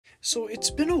So it's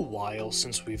been a while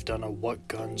since we've done a what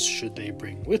guns should they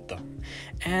bring with them,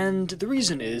 and the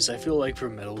reason is I feel like for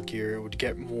Metal Gear it would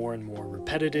get more and more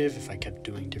repetitive if I kept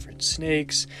doing different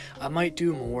snakes. I might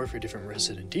do more for different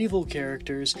Resident Evil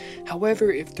characters.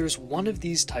 However, if there's one of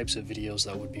these types of videos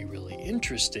that would be really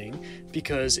interesting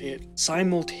because it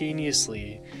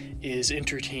simultaneously is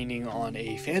entertaining on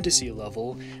a fantasy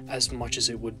level as much as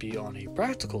it would be on a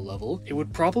practical level, it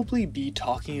would probably be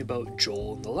talking about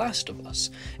Joel in The Last of Us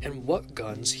and what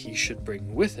guns he should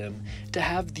bring with him to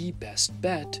have the best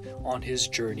bet on his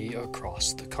journey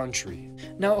across the country.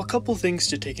 Now, a couple things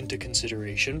to take into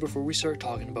consideration before we start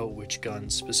talking about which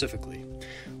guns specifically.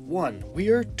 One, we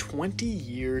are 20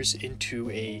 years into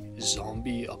a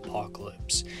zombie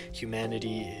apocalypse.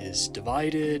 Humanity is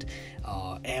divided,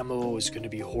 ammo is going to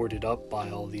be hoarded up by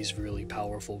all these really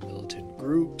powerful militant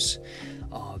groups.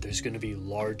 There's going to be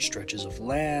large stretches of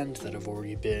land that have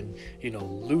already been,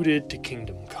 looted to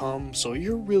Kingdom Come, so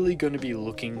you're really going to be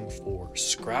looking for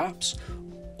scraps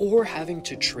or having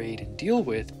to trade and deal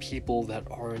with people that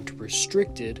aren't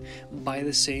restricted by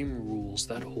the same rules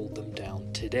that hold them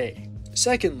down today.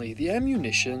 Secondly, the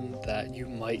ammunition that you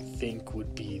might think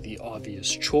would be the obvious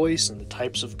choice and the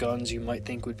types of guns you might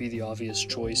think would be the obvious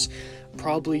choice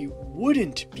probably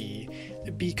wouldn't be,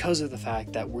 because of the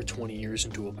fact that we're 20 years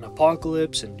into an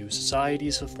apocalypse and new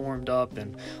societies have formed up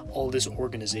and all this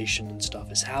organization and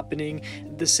stuff is happening.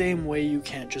 The same way you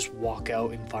can't just walk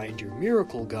out and find your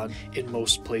miracle gun in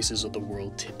most places of the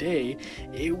world today,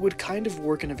 it would kind of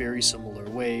work in a very similar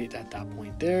way at that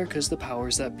point there, because the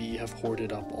powers that be have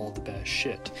hoarded up all the best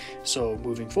shit. So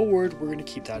moving forward, we're going to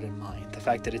keep that in mind. The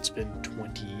fact that it's been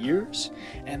 20 years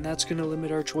and that's going to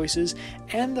limit our choices,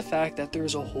 and the fact that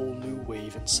there's a whole new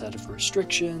wave and set of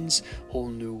restrictions, whole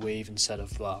new wave and set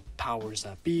of powers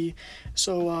that be.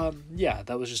 So yeah,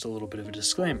 that was just a little bit of a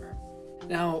disclaimer.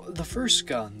 Now, the first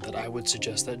gun that I would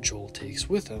suggest that Joel takes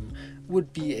with him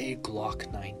would be a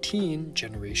Glock 19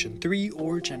 Generation 3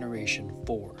 or Generation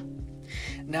 4.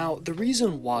 Now, the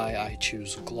reason why I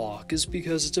choose Glock is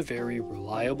because it's a very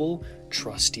reliable,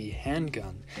 trusty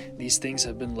handgun. These things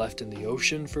have been left in the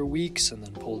ocean for weeks and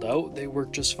then pulled out, they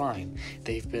work just fine.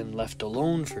 They've been left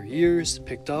alone for years,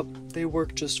 picked up, they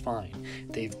work just fine.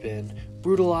 They've been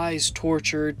brutalized,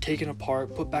 tortured, taken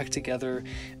apart, put back together.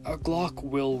 A Glock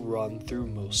will run through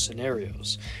most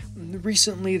scenarios.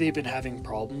 Recently, they've been having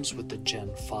problems with the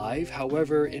Gen 5,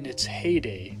 however, in its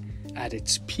heyday, at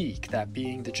its peak, that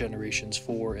being the generations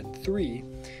 4 and 3,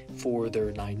 for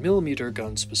their 9mm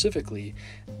gun specifically,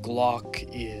 Glock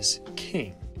is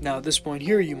king. Now at this point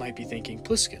here you might be thinking,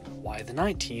 Pliskin, why the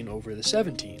 19 over the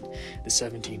 17? The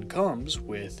 17 comes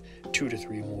with 2 to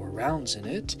 3 more rounds in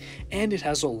it, and it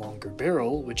has a longer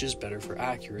barrel, which is better for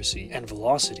accuracy and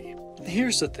velocity.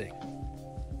 Here's the thing.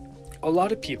 A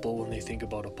lot of people, when they think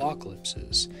about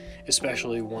apocalypses,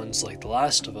 especially ones like The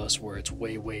Last of Us where it's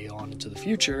way on into the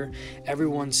future,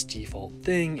 everyone's default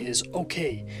thing is,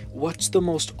 okay, what's the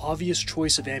most obvious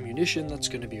choice of ammunition that's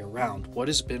going to be around? What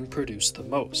has been produced the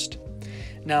most?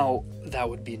 Now, that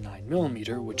would be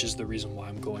 9mm, which is the reason why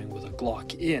I'm going with a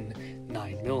Glock in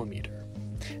 9mm.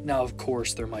 Now, of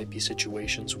course, there might be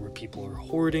situations where people are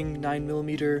hoarding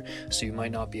 9mm, so you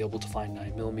might not be able to find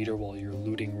 9mm while you're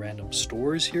looting random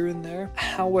stores here and there.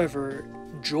 However,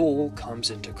 Joel comes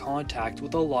into contact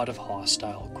with a lot of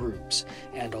hostile groups,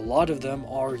 and a lot of them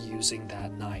are using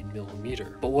that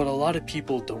 9mm. But what a lot of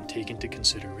people don't take into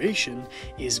consideration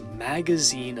is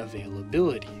magazine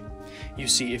availability. You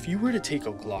see, if you were to take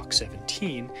a Glock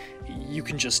 17, you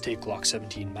can just take Glock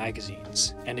 17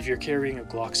 magazines. And if you're carrying a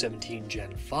Glock 17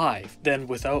 Gen 5, then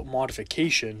without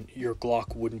modification, your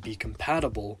Glock wouldn't be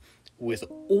compatible with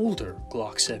older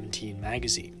Glock 17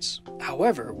 magazines.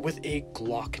 However, with a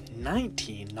Glock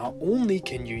 19, not only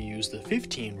can you use the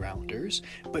 15 rounders,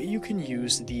 but you can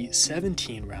use the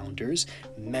 17 rounders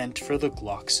meant for the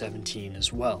Glock 17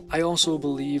 as well. I also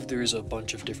believe there's a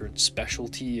bunch of different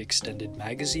specialty extended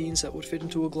magazines that would fit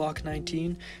into a Glock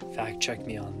 19. Fact check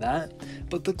me on that.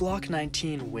 But the Glock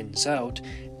 19 wins out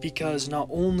because not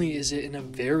only is it in a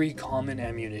very common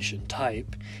ammunition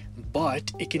type,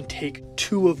 but it can take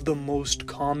 2 of the most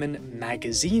common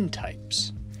magazine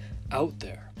types out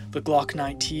there. The Glock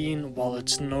 19, while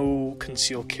it's no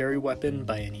concealed carry weapon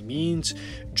by any means,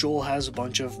 Joel has a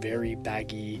bunch of very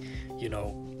baggy,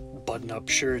 button-up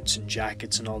shirts and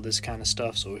jackets and all this kind of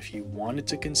stuff, so if you wanted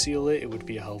to conceal it, it would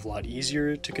be a hell of a lot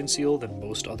easier to conceal than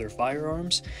most other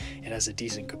firearms. It has a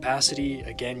decent capacity,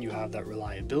 again, you have that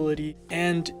reliability,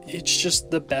 and it's just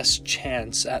the best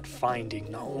chance at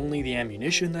finding not only the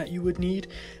ammunition that you would need,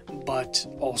 but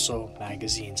also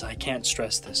magazines. I can't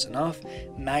stress this enough,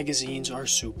 magazines are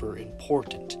super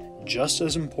important. just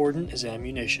as important as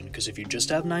ammunition, because if you just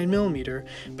have 9mm,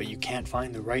 but you can't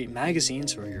find the right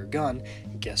magazines for your gun,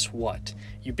 guess what?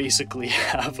 You basically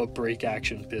have a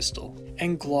break-action pistol.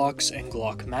 And Glocks and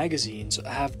Glock magazines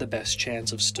have the best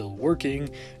chance of still working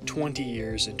 20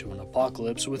 years into an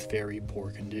apocalypse with very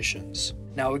poor conditions.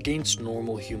 Now, against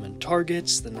normal human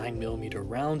targets, the 9mm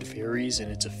round varies in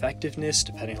its effectiveness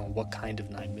depending on what kind of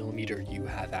 9mm you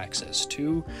have access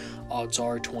to. Odds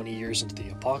are 20 years into the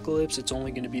apocalypse, it's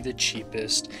only going to be the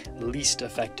cheapest, least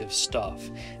effective stuff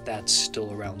that's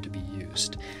still around to be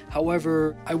used.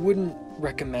 However, I wouldn't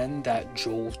recommend that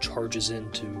Joel charges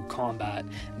into combat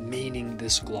maining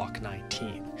this Glock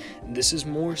 19. This is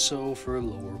more so for a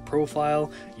lower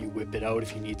profile. You whip it out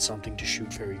if you need something to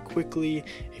shoot very quickly,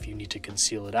 if you need to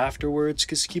conceal it afterwards,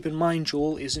 because keep in mind,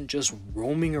 Joel isn't just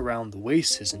roaming around the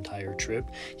waste his entire trip,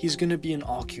 he's going to be in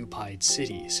occupied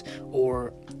cities,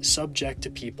 or subject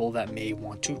to people that may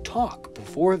want to talk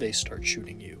before they start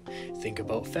shooting you. Think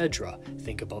about Fedra,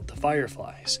 think about the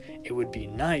Fireflies. It would be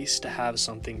nice to have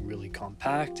something really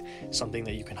compact, something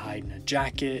that you can hide in a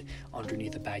jacket,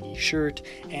 underneath a baggy shirt,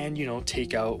 and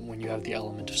take out when you have the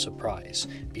element of surprise.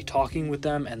 Be talking with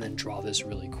them and then draw this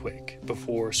really quick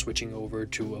before switching over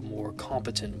to a more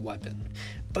competent weapon.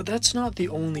 But that's not the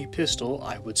only pistol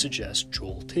I would suggest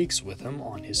Joel takes with him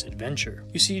on his adventure.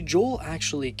 You see, Joel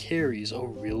actually carries a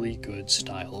really good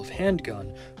style of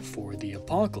handgun for the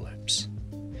apocalypse.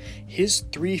 His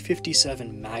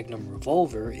 .357 Magnum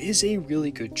revolver is a really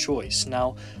good choice.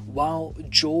 Now, while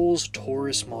Joel's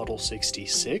Taurus Model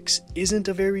 66 isn't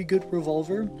a very good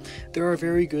revolver, there are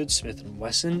very good Smith &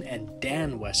 Wesson and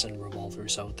Dan Wesson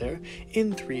revolvers out there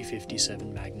in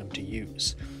 .357 Magnum to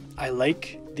use. I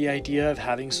like the idea of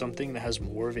having something that has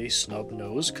more of a snub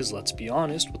nose, because let's be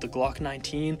honest, with the Glock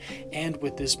 19 and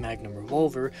with this Magnum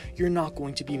revolver, you're not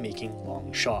going to be making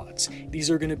long shots. These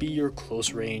are going to be your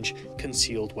close range,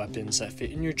 concealed weapons that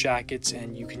fit in your jackets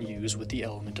and you can use with the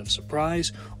element of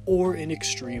surprise, or in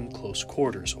extreme close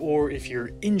quarters, or if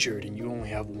you're injured and you only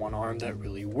have one arm that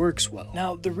really works well.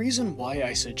 Now, the reason why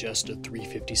I suggest a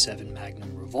 .357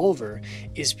 Magnum revolver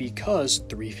is because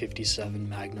 .357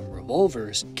 Magnum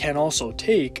revolvers can also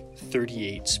take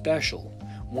 38 Special,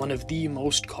 one of the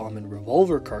most common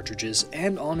revolver cartridges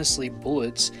and honestly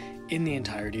bullets in the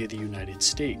entirety of the United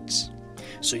States.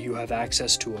 So you have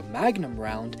access to a Magnum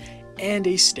round and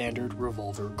a standard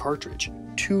revolver cartridge,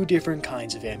 two different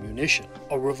kinds of ammunition.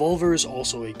 A revolver is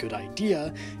also a good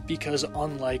idea because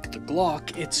unlike the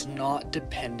Glock, it's not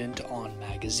dependent on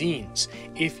magazines.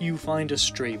 If you find a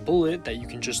stray bullet that you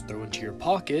can just throw into your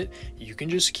pocket, you can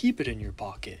just keep it in your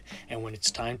pocket. And when it's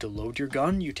time to load your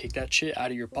gun, you take that shit out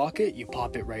of your pocket, you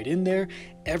pop it right in there,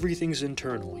 everything's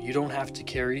internal. You don't have to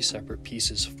carry separate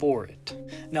pieces for it.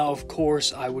 Now, of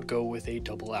course, I would go with a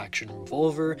double action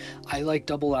revolver. I like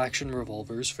double action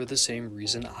revolvers for the same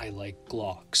reason I like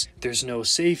Glocks. There's no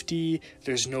safety,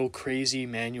 there's no crazy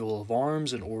manual of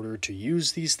arms in order to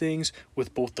use these things.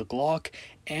 With both the Glock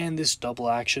and this double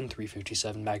action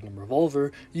 .357 Magnum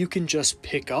revolver, you can just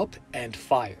pick up and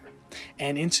fire.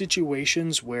 And in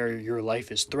situations where your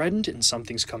life is threatened and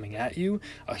something's coming at you,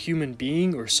 a human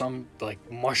being or some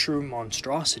mushroom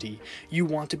monstrosity, you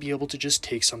want to be able to just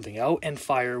take something out and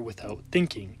fire without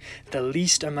thinking. The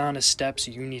least amount of steps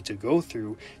you need to go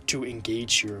through to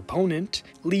engage your opponent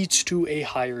leads to a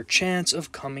higher chance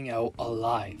of coming out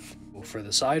alive. For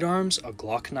the sidearms, a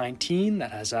Glock 19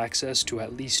 that has access to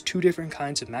at least two different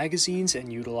kinds of magazines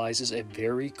and utilizes a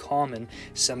very common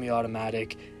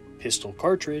semi-automatic pistol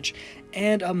cartridge,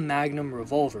 and a Magnum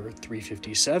revolver,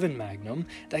 .357 Magnum,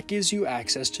 that gives you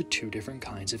access to two different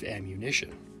kinds of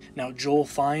ammunition. Now, Joel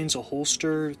finds a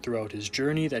holster throughout his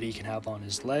journey that he can have on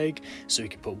his leg, so he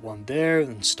can put one there,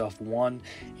 then stuff one,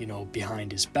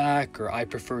 behind his back, or I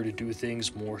prefer to do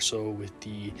things more so with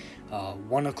the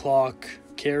 1 o'clock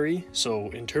carry. So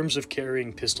in terms of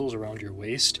carrying pistols around your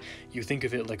waist, you think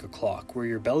of it like a clock. Where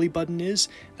your belly button is,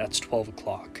 that's 12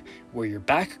 o'clock. Where your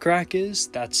back crack is,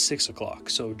 that's 6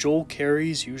 o'clock. So Joel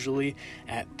carries usually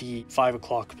at the 5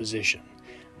 o'clock position.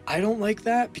 I don't like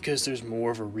that because there's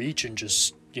more of a reach and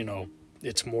just,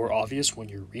 it's more obvious when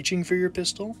you're reaching for your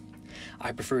pistol.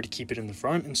 I prefer to keep it in the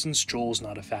front, and since Joel's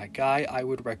not a fat guy, I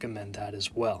would recommend that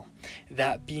as well.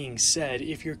 That being said,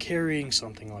 if you're carrying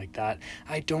something like that,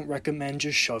 I don't recommend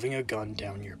just shoving a gun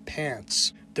down your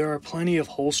pants. There are plenty of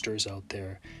holsters out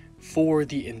there for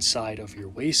the inside of your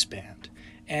waistband,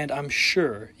 and I'm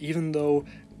sure, even though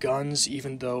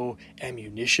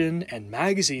ammunition and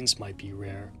magazines might be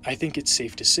rare, I think it's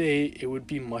safe to say it would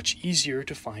be much easier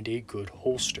to find a good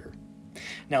holster.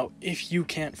 Now, if you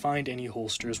can't find any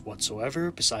holsters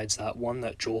whatsoever, besides that one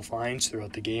that Joel finds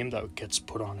throughout the game that gets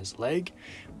put on his leg,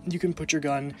 You can put your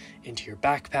gun into your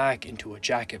backpack, into a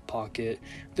jacket pocket.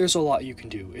 There's a lot you can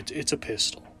do. It's a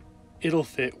pistol. It'll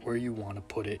fit where you want to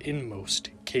put it in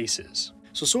most cases.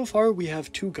 So far we have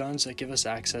two guns that give us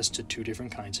access to two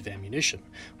different kinds of ammunition.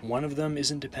 One of them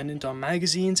isn't dependent on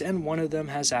magazines, and one of them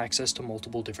has access to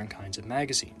multiple different kinds of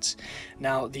magazines.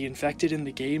 Now, the infected in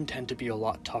the game tend to be a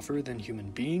lot tougher than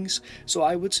human beings, so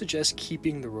I would suggest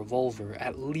keeping the revolver,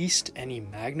 at least any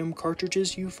Magnum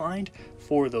cartridges you find,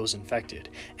 for those infected,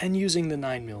 and using the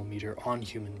 9mm on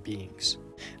human beings.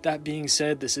 That being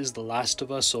said, this is The Last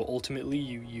of Us, so ultimately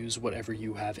you use whatever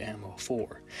you have ammo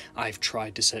for. I've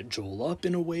tried to set Joel up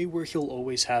in a way where he'll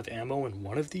always have ammo in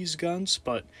one of these guns,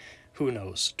 but who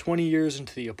knows, 20 years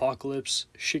into the apocalypse,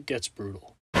 shit gets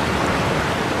brutal.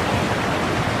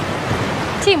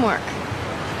 Teamwork.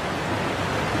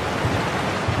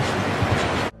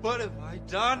 What have I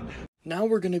done? Now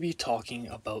we're going to be talking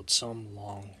about some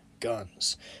long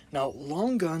guns. Now,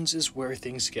 long guns is where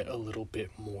things get a little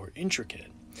bit more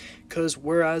intricate, because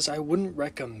whereas I wouldn't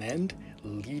recommend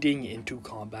leading into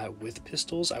combat with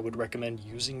pistols, I would recommend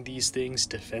using these things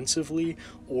defensively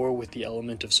or with the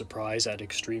element of surprise at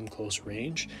extreme close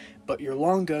range, but your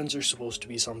long guns are supposed to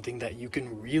be something that you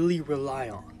can really rely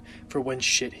on for when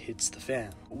shit hits the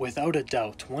fan. Without a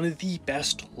doubt, one of the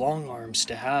best long arms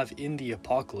to have in the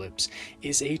apocalypse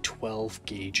is a 12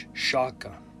 gauge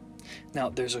shotgun. Now,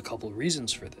 there's a couple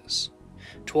reasons for this.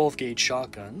 12 gauge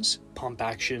shotguns, pump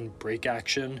action, break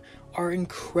action, are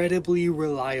incredibly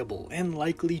reliable and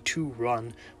likely to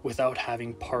run without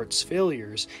having parts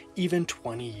failures even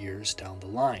 20 years down the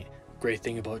line. Great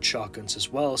thing about shotguns as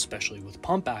well, especially with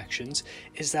pump actions,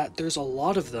 is that there's a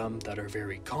lot of them that are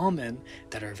very common,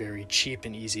 that are very cheap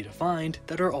and easy to find,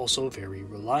 that are also very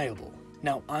reliable.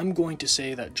 Now, I'm going to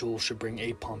say that Joel should bring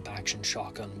a pump action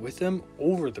shotgun with him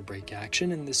over the break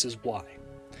action, and this is why.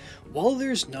 While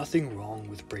there's nothing wrong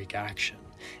with break action,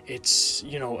 it's,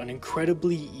 an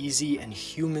incredibly easy and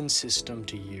human system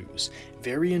to use.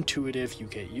 Very intuitive, you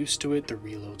get used to it, the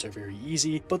reloads are very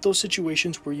easy, but those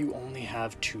situations where you only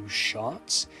have 2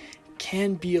 shots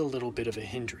can be a little bit of a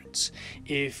hindrance.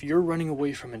 If you're running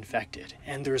away from infected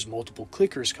and there's multiple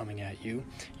clickers coming at you,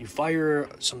 you fire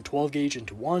some 12 gauge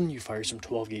into one, you fire some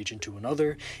 12 gauge into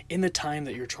another. In the time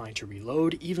that you're trying to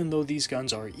reload, even though these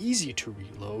guns are easy to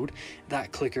reload,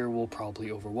 that clicker will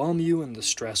probably overwhelm you and the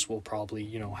stress will probably,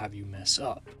 have you mess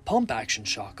up. Pump action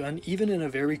shotgun, even in a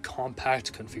very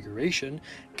compact configuration,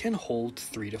 can hold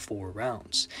 3 to 4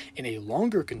 rounds. In a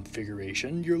longer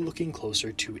configuration, you're looking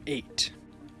closer to 8.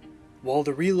 While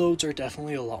the reloads are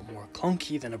definitely a lot more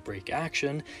clunky than a break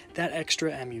action, that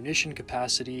extra ammunition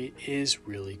capacity is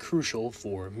really crucial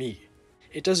for me.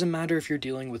 It doesn't matter if you're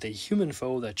dealing with a human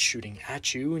foe that's shooting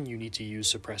at you and you need to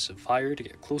use suppressive fire to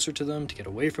get closer to them, to get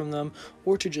away from them,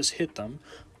 or to just hit them,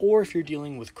 or if you're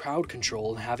dealing with crowd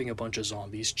control and having a bunch of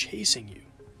zombies chasing you.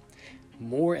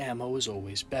 More ammo is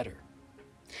always better.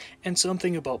 And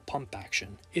something about pump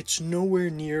action, it's nowhere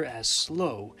near as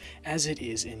slow as it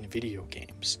is in video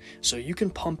games. So you can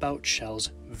pump out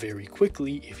shells very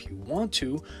quickly if you want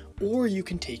to, or you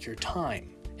can take your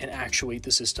time and actuate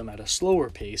the system at a slower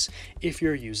pace if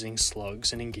you're using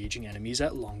slugs and engaging enemies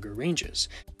at longer ranges.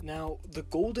 Now, the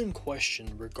golden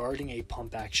question regarding a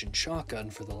pump action shotgun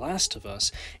for The Last of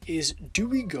Us is, do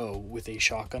we go with a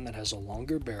shotgun that has a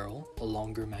longer barrel, a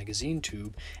longer magazine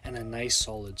tube, and a nice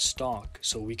solid stock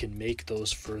so we can make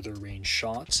those further range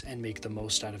shots and make the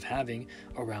most out of having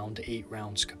around 8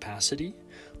 rounds capacity?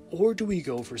 Or do we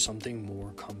go for something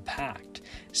more compact,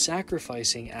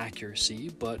 sacrificing accuracy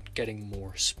but getting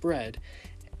more spread,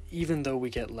 even though we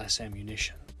get less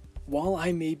ammunition? While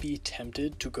I may be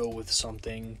tempted to go with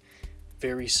something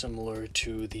very similar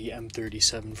to the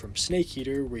M37 from Snake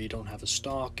Eater, where you don't have a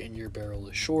stock and your barrel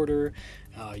is shorter,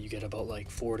 you get about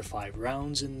 4 to 5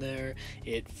 rounds in there.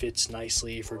 It fits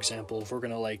nicely. For example, if we're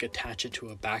gonna attach it to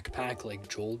a backpack like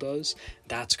Joel does,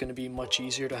 that's gonna be much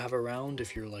easier to have around.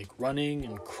 If you're running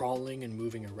and crawling and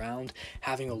moving around,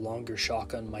 having a longer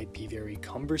shotgun might be very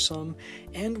cumbersome.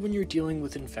 And when you're dealing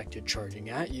with infected charging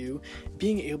at you,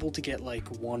 being able to get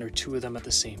 1 or 2 of them at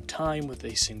the same time with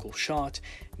a single shot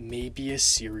may be a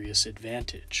serious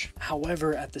advantage.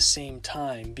 However, at the same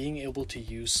time, being able to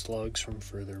use slugs from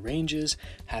further ranges,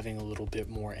 having a little bit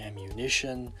more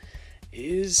ammunition,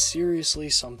 is seriously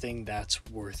something that's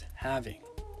worth having.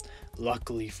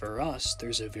 Luckily for us,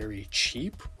 there's a very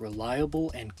cheap,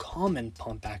 reliable, and common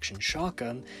pump action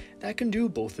shotgun that can do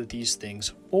both of these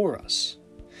things for us.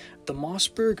 The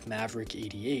Mossberg Maverick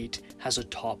 88 has a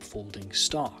top folding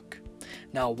stock.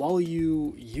 Now, while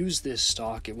you use this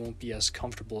stock, it won't be as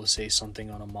comfortable as, say, something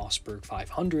on a Mossberg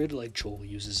 500 like Joel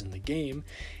uses in the game.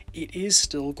 It is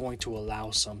still going to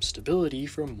allow some stability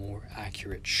for more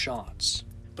accurate shots.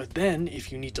 But then,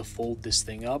 if you need to fold this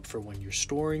thing up for when you're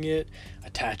storing it,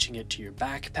 attaching it to your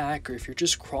backpack, or if you're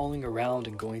just crawling around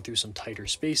and going through some tighter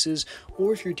spaces,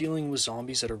 or if you're dealing with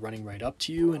zombies that are running right up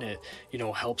to you and it,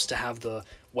 helps to have the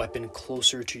weapon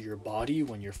closer to your body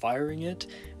when you're firing it,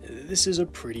 this is a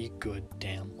pretty good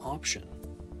damn option.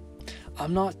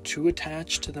 I'm not too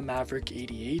attached to the Maverick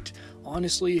 88.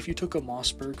 Honestly, if you took a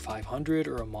Mossberg 500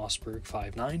 or a Mossberg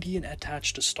 590 and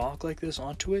attached a stock like this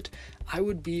onto it, I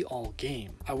would be all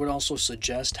game. I would also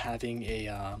suggest having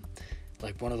a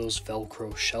like one of those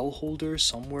Velcro shell holders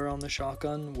somewhere on the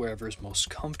shotgun, wherever is most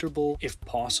comfortable. If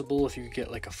possible, if you could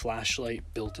get like a flashlight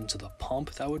built into the pump,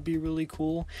 that would be really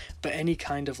cool. But any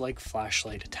kind of like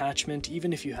flashlight attachment,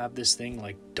 even if you have this thing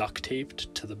like duct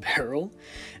taped to the barrel,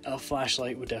 a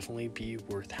flashlight would definitely be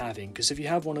worth having. Because if you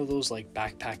have one of those like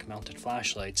backpack mounted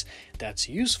flashlights, that's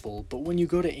useful, but when you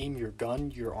go to aim your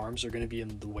gun, your arms are going to be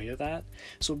in the way of that.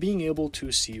 So being able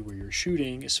to see where you're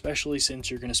shooting, especially since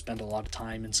you're going to spend a lot of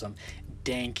time in some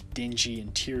dank, dingy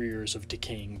interiors of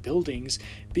decaying buildings,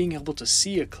 being able to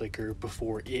see a clicker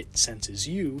before it senses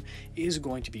you is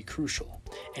going to be crucial.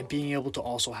 And being able to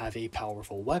also have a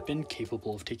powerful weapon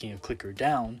capable of taking a clicker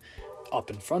down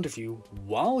up in front of you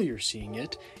while you're seeing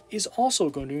it is also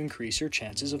going to increase your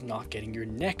chances of not getting your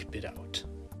neck bit out.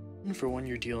 For when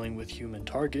you're dealing with human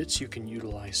targets, you can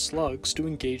utilize slugs to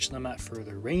engage them at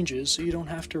further ranges so you don't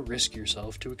have to risk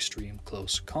yourself to extreme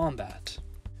close combat.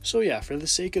 So yeah, for the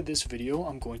sake of this video,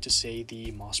 I'm going to say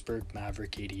the Mossberg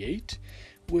Maverick 88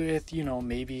 with,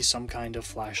 maybe some kind of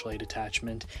flashlight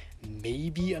attachment,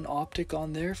 maybe an optic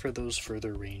on there for those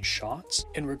further range shots.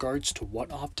 In regards to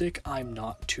what optic, I'm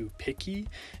not too picky,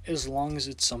 as long as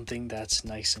it's something that's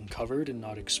nice and covered and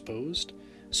not exposed.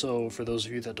 So for those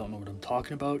of you that don't know what I'm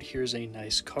talking about, here's a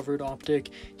nice covered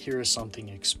optic, here is something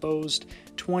exposed.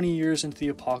 20 years into the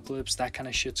apocalypse, that kind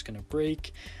of shit's gonna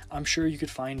break. I'm sure you could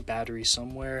find batteries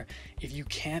somewhere. If you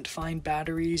can't find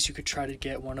batteries, you could try to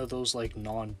get one of those like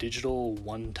non-digital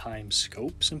one-time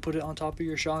scopes and put it on top of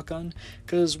your shotgun.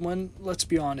 Because let's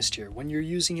be honest here, when you're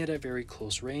using it at very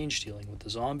close range dealing with the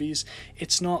zombies,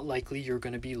 it's not likely you're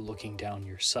going to be looking down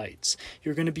your sights.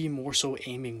 You're going to be more so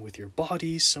aiming with your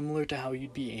body, similar to how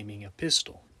you'd be aiming a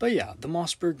pistol. But yeah, the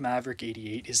Mossberg Maverick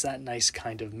 88 is that nice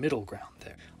kind of middle ground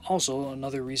there. Also,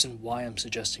 another reason why I'm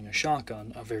suggesting a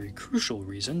shotgun, a very crucial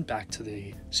reason, back to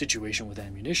the situation with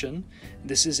ammunition,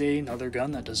 this is another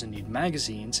gun that doesn't need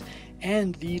magazines,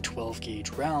 and the 12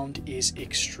 gauge round is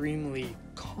extremely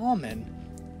common,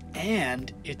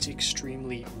 and it's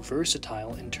extremely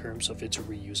versatile in terms of its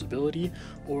reusability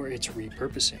or its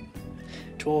repurposing.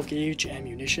 12 gauge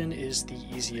ammunition is the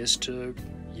easiest to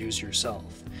use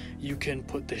yourself. You can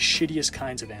put the shittiest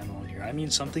kinds of ammo in here. I mean,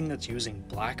 something that's using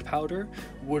black powder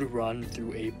would run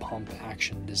through a pump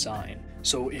action design.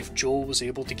 So if Joel was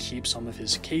able to keep some of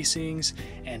his casings,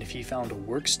 and if he found a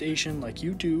workstation like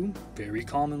you do very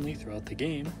commonly throughout the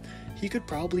game, he could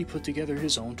probably put together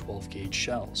his own 12 gauge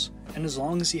shells. And as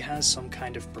long as he has some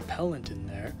kind of propellant in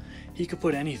there, he could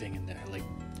put anything in there, like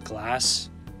glass,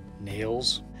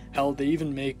 nails. Hell, they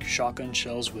even make shotgun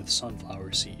shells with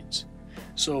sunflower seeds.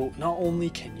 So not only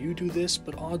can you do this,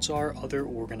 but odds are other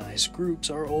organized groups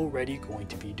are already going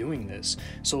to be doing this.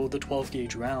 So the 12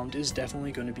 gauge round is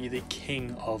definitely going to be the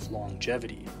king of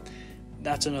longevity.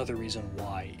 That's another reason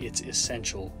why it's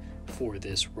essential for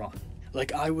this run.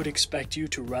 Like, I would expect you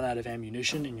to run out of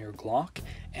ammunition in your Glock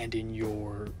and in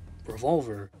your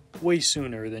revolver way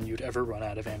sooner than you'd ever run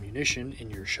out of ammunition in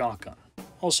your shotgun.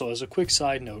 Also, as a quick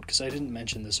side note, because I didn't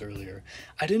mention this earlier,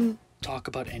 I didn't talk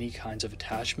about any kinds of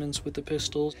attachments with the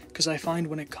pistols, because I find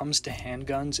when it comes to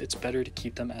handguns, it's better to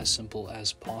keep them as simple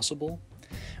as possible.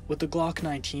 With the Glock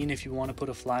 19, if you want to put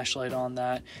a flashlight on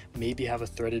that, maybe have a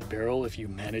threaded barrel if you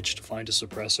manage to find a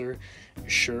suppressor,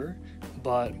 sure.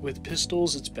 But with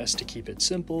pistols, it's best to keep it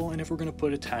simple, and if we're going to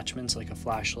put attachments like a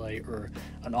flashlight or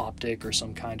an optic or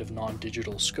some kind of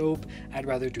non-digital scope, I'd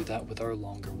rather do that with our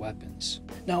longer weapons.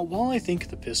 Now, while I think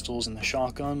the pistols and the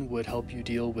shotgun would help you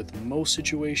deal with most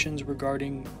situations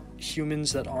regarding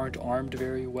humans that aren't armed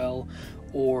very well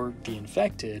or the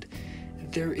infected,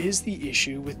 there is the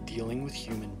issue with dealing with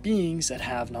human beings that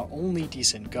have not only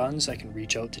decent guns that can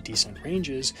reach out to decent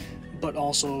ranges, but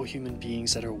also human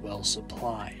beings that are well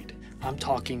supplied. I'm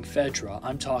talking Fedra,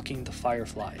 I'm talking the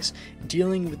Fireflies,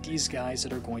 dealing with these guys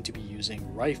that are going to be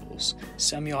using rifles,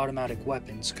 semi-automatic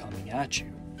weapons coming at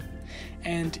you.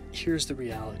 And here's the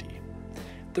reality.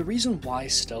 The reason why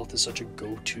stealth is such a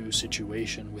go-to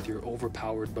situation with your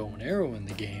overpowered bow and arrow in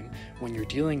the game when you're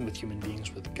dealing with human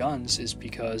beings with guns is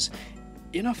because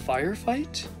in a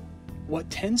firefight, what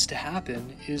tends to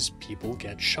happen is people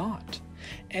get shot.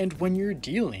 And when you're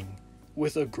dealing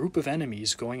with a group of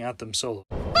enemies going at them solo...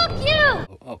 Fuck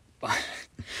you!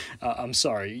 I'm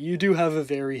sorry, you do have a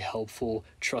very helpful,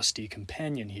 trusty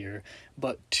companion here,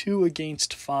 but 2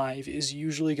 against 5 is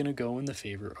usually going to go in the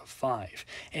favor of 5.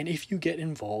 And if you get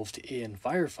involved in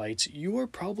firefights, you are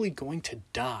probably going to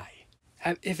die.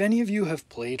 If any of you have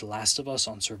played Last of Us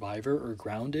on Survivor or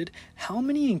Grounded, how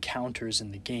many encounters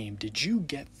in the game did you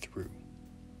get through?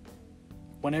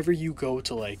 Whenever you go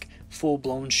to like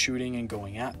full-blown shooting and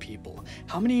going at people,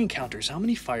 how many encounters, how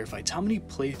many firefights, how many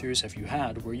playthroughs have you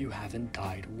had where you haven't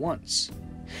died once?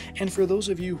 And for those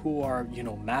of you who are,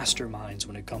 masterminds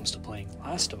when it comes to playing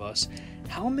Last of Us,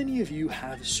 how many of you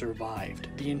have survived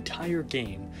the entire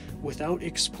game without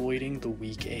exploiting the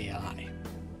weak AI?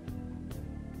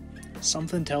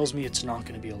 Something tells me it's not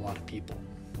going to be a lot of people.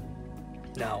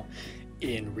 Now,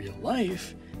 in real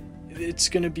life, it's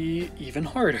going to be even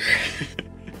harder.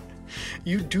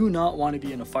 You do not want to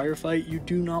be in a firefight, you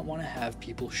do not want to have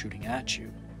people shooting at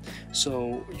you.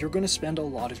 So you're going to spend a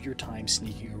lot of your time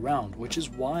sneaking around, which is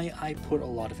why I put a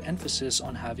lot of emphasis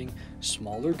on having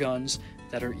smaller guns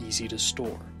that are easy to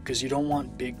store. Because you don't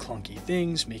want big clunky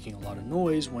things making a lot of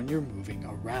noise when you're moving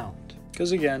around.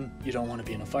 Because again, you don't want to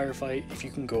be in a firefight. If you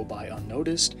can go by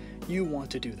unnoticed, you want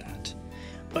to do that.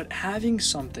 But having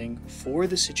something for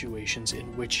the situations in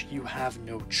which you have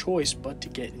no choice but to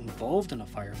get involved in a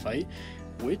firefight,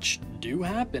 which do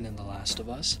happen in The Last of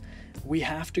Us, we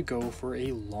have to go for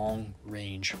a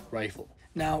long-range rifle.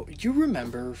 Now, you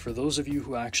remember, for those of you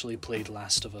who actually played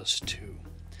Last of Us 2,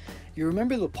 you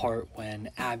remember the part when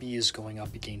Abby is going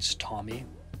up against Tommy?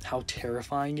 How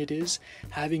terrifying it is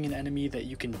having an enemy that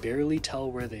you can barely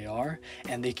tell where they are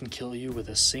and they can kill you with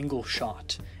a single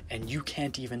shot and you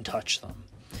can't even touch them.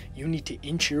 You need to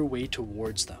inch your way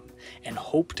towards them and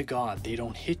hope to God they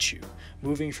don't hit you,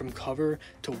 moving from cover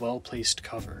to well-placed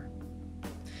cover.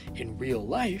 In real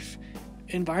life,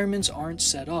 environments aren't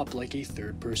set up like a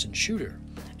third-person shooter,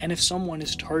 and if someone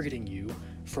is targeting you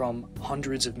from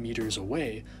hundreds of meters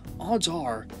away, odds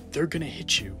are they're gonna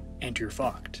hit you and you're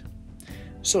fucked.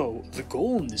 So the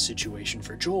goal in this situation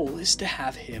for Joel is to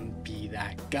have him be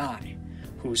that guy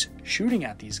who's shooting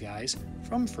at these guys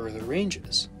from further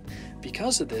ranges.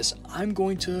 Because of this, I'm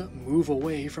going to move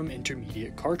away from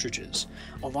intermediate cartridges.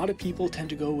 A lot of people tend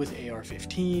to go with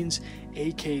AR-15s,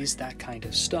 AKs, that kind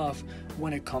of stuff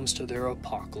when it comes to their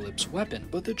apocalypse weapon,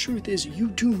 but the truth is you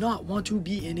do not want to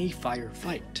be in a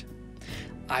firefight.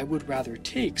 I would rather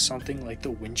take something like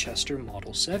the Winchester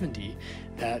Model 70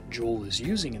 that Joel is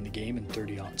using in the game in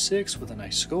 30-06 with a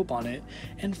nice scope on it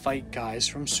and fight guys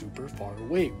from super far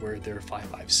away where their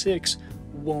 5.56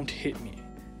 won't hit me.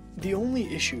 The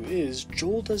only issue is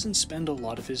Joel doesn't spend a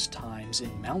lot of his times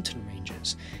in mountain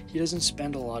ranges. He doesn't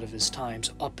spend a lot of his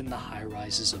times up in the high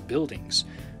rises of buildings.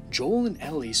 Joel and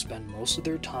Ellie spend most of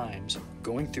their times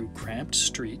going through cramped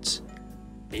streets,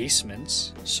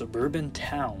 basements, suburban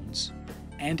towns,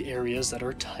 and areas that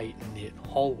are tight-knit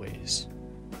hallways.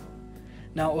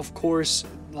 Now, of course,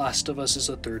 Last of Us is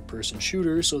a third-person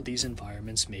shooter, so these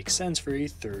environments make sense for a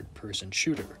third-person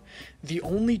shooter. The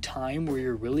only time where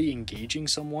you're really engaging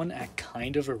someone at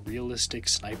kind of a realistic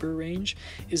sniper range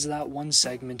is that one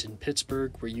segment in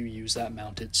Pittsburgh where you use that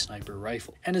mounted sniper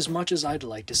rifle. And as much as I'd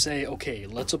like to say, okay,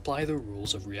 let's apply the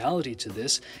rules of reality to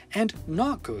this and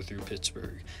not go through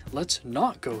Pittsburgh. Let's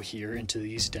not go here into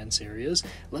these dense areas.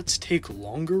 Let's take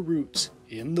longer routes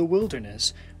in the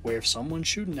wilderness where if someone's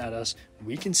shooting at us,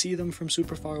 we can see them from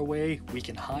super far away, we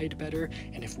can hide better,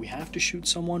 and if we have to shoot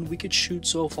someone, we could shoot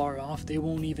so far off they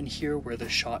won't even hear where the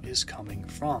shot is coming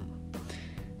from.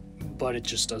 But it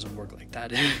just doesn't work like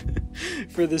that.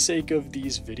 For the sake of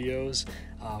these videos,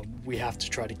 we have to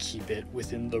try to keep it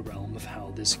within the realm of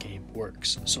how this game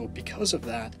works. So because of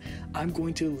that, I'm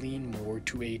going to lean more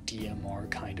to a DMR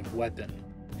kind of weapon.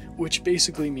 Which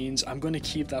basically means I'm going to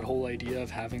keep that whole idea of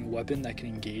having a weapon that can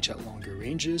engage at longer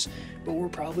ranges, but we're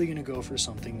probably going to go for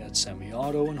something that's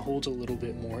semi-auto and holds a little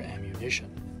bit more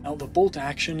ammunition. Now, the bolt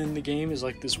action in the game is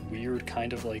like this weird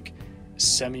kind of like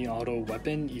semi-auto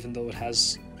weapon, even though it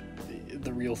has,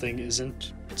 the real thing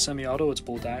isn't semi-auto, it's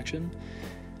bolt action.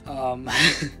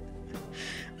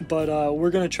 But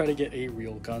we're going to try to get a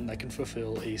real gun that can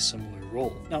fulfill a similar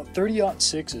role. Now,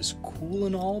 30-06 is cool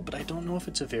and all, but I don't know if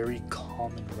it's a very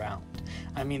common round.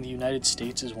 I mean, the United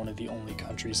States is one of the only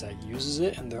countries that uses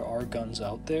it, and there are guns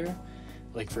out there,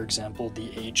 Like for example,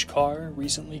 the H car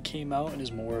recently came out and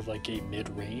is more of like a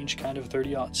mid-range kind of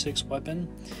 30-06 weapon,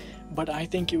 but I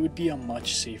think it would be a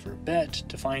much safer bet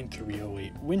to find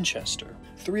 308 Winchester.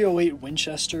 308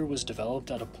 Winchester was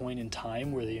developed at a point in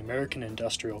time where the American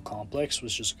industrial complex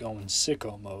was just going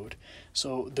sicko mode,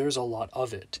 so there's a lot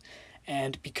of it.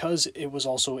 And because it was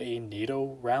also a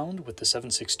NATO round with the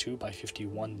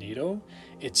 7.62x51 NATO,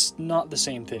 it's not the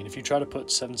same thing. If you try to put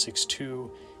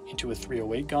 7.62 into a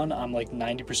 308 gun, I'm like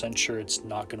 90% sure it's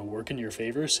not going to work in your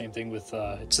favor. Same thing with,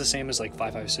 it's the same as like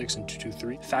 5.56 and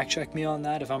 2.23. Fact check me on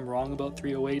that if I'm wrong about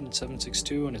 308 and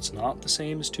 7.62 and it's not the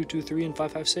same as 2.23 and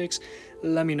 5.56,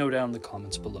 let me know down in the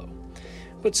comments below.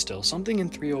 But still, something in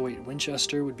 308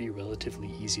 Winchester would be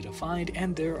relatively easy to find,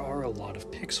 and there are a lot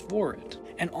of picks for it.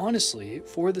 And honestly,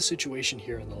 for the situation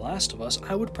here in The Last of Us,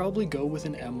 I would probably go with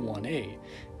an M1A,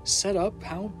 set up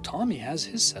how Tommy has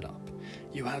his setup.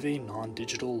 You have a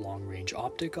non-digital long-range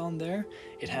optic on there.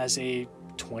 It has a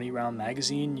 20-round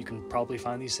magazine. You can probably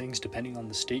find these things depending on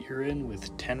the state you're in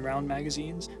with 10-round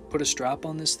magazines. Put a strap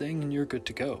on this thing and you're good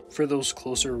to go. For those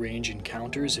closer range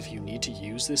encounters, if you need to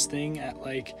use this thing at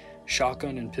like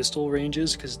shotgun and pistol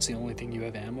ranges because it's the only thing you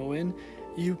have ammo in,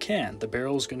 you can. The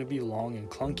barrel's going to be long and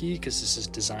clunky because this is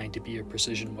designed to be a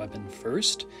precision weapon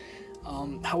first.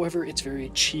 However, it's very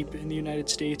cheap in the United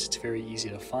States. It's very easy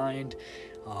to find.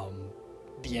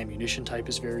 The ammunition type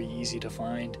is very easy to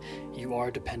find. You are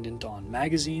dependent on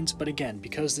magazines, but again,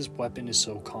 because this weapon is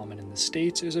so common in the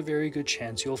States, there's a very good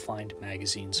chance you'll find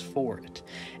magazines for it.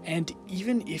 And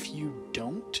even if you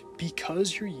don't,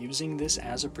 because you're using this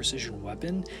as a precision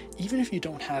weapon, even if you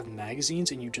don't have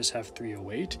magazines and you just have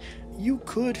 308, you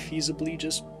could feasibly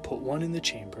just put one in the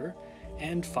chamber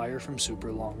and fire from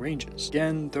super long ranges.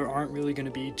 Again, there aren't really going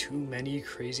to be too many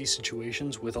crazy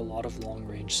situations with a lot of long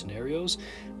range scenarios,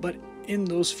 but in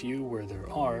those few where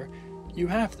there are, you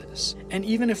have this. And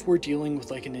even if we're dealing with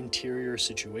like an interior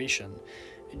situation,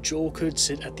 Joel could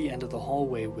sit at the end of the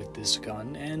hallway with this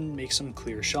gun and make some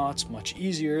clear shots much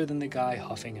easier than the guy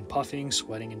huffing and puffing,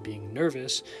 sweating and being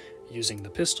nervous, using the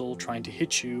pistol, trying to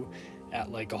hit you at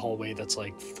like a hallway that's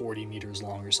like 40 meters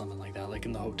long or something like that, like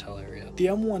in the hotel area. The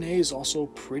M1A is also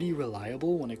pretty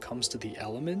reliable when it comes to the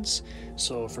elements.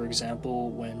 So for example,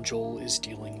 when Joel is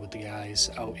dealing with the guys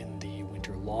out in the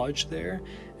winter lodge there,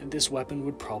 this weapon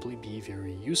would probably be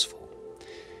very useful.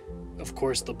 Of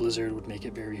course, the blizzard would make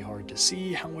it very hard to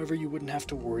see, however, you wouldn't have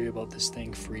to worry about this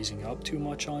thing freezing up too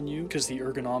much on you, because the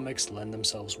ergonomics lend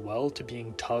themselves well to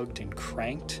being tugged and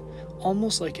cranked,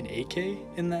 almost like an AK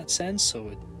in that sense, so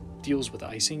it deals with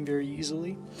icing very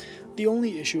easily. The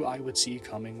only issue I would see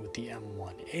coming with the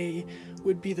M1A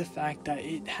would be the fact that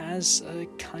it has a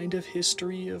kind of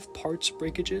history of parts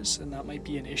breakages, and that might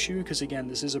be an issue, because again,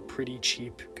 this is a pretty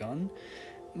cheap gun.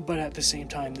 But at the same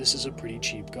time, this is a pretty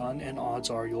cheap gun, and odds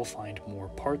are you'll find more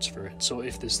parts for it. So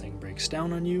if this thing breaks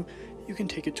down on you, you can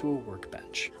take it to a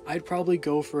workbench. I'd probably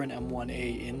go for an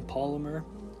M1A in polymer,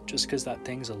 just because that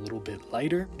thing's a little bit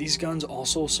lighter. These guns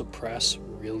also suppress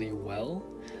really well.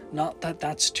 Not that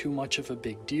that's too much of a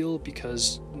big deal,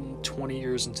 because 20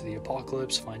 years into the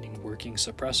apocalypse, finding working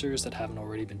suppressors that haven't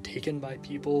already been taken by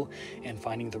people and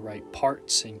finding the right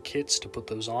parts and kits to put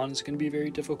those on is going to be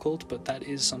very difficult, but that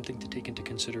is something to take into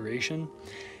consideration.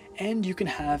 And you can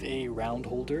have a round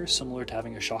holder similar to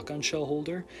having a shotgun shell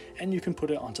holder, and you can put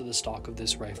it onto the stock of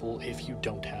this rifle if you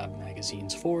don't have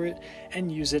magazines for it, and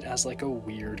use it as like a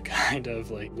weird kind of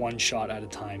like one shot at a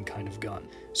time kind of gun.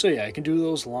 So yeah, I can do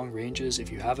those long ranges. If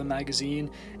you have a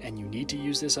magazine and you need to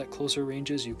use this at closer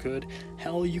ranges, you could.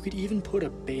 Hell, you could even put a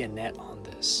bayonet on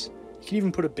this. You can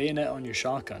even put a bayonet on your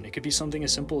shotgun. It could be something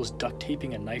as simple as duct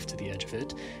taping a knife to the edge of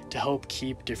it to help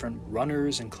keep different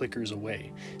runners and clickers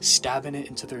away, stabbing it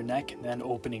into their neck and then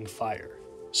opening fire.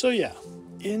 So yeah,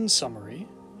 in summary,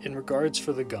 in regards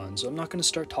for the guns, I'm not going to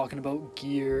start talking about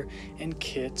gear and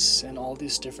kits and all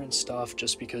this different stuff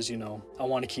just because, you know, I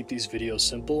want to keep these videos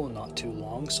simple and not too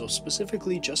long. So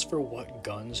specifically just for what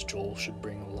guns Joel should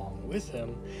bring along with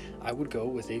him, I would go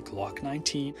with a Glock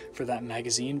 19 for that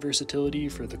magazine versatility,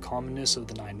 for the commonness of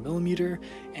the 9mm,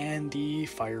 and the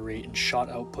fire rate and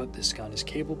shot output this gun is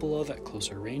capable of at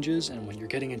closer ranges. And when you're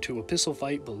getting into a pistol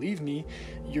fight, believe me,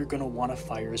 you're going to want to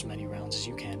fire as many rounds as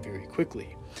you can very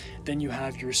quickly. Then you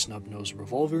have your snub-nosed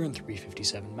revolver and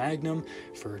 357 Magnum.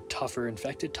 For tougher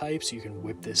infected types, you can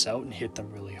whip this out and hit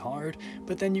them really hard,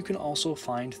 but then you can also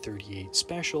find 38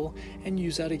 Special and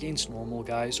use that against normal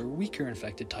guys or weaker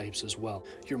infected types as well.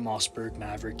 Your Mossberg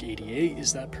Maverick 88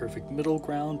 is that perfect middle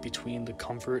ground between the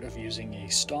comfort of using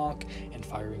a stock and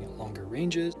firing at longer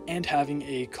ranges, and having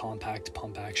a compact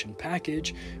pump action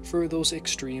package for those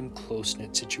extreme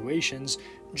close-knit situations,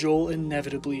 Joel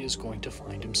inevitably is going to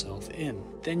find himself in.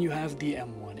 Then you have the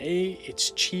M1A,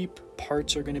 it's cheap,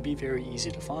 parts are going to be very easy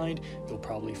to find, you'll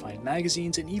probably find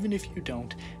magazines, and even if you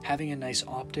don't, having a nice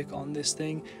optic on this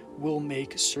thing will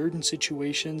make certain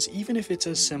situations, even if it's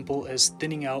as simple as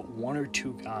thinning out 1 or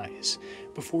 2 guys,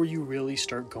 before you really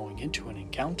start going into an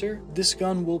encounter, this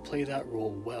gun will play that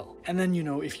role well. And then,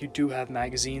 if you do have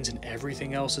magazines and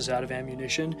everything else is out of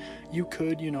ammunition, you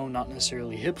could, not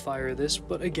necessarily hip fire this,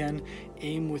 but again,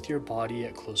 aim with your body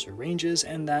at closer ranges,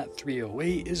 and that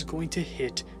 308 is going to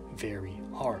hit very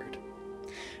hard.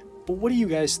 But what do you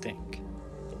guys think?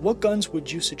 What guns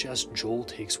would you suggest Joel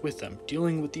takes with him,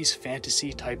 dealing with these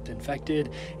fantasy-typed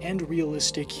infected and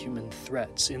realistic human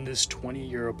threats in this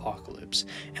 20-year apocalypse?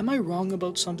 Am I wrong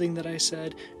about something that I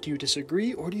said? Do you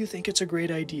disagree, or do you think it's a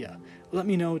great idea? Let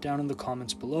me know down in the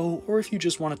comments below, or if you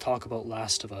just want to talk about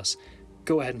Last of Us,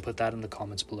 go ahead and put that in the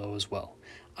comments below as well.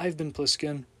 I've been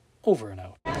Pliskin, over and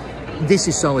out. This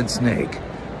is Solid Snake.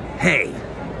 Hey,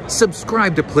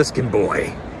 subscribe to Pliskin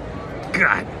Boy.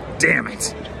 God damn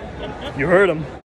it. You heard him.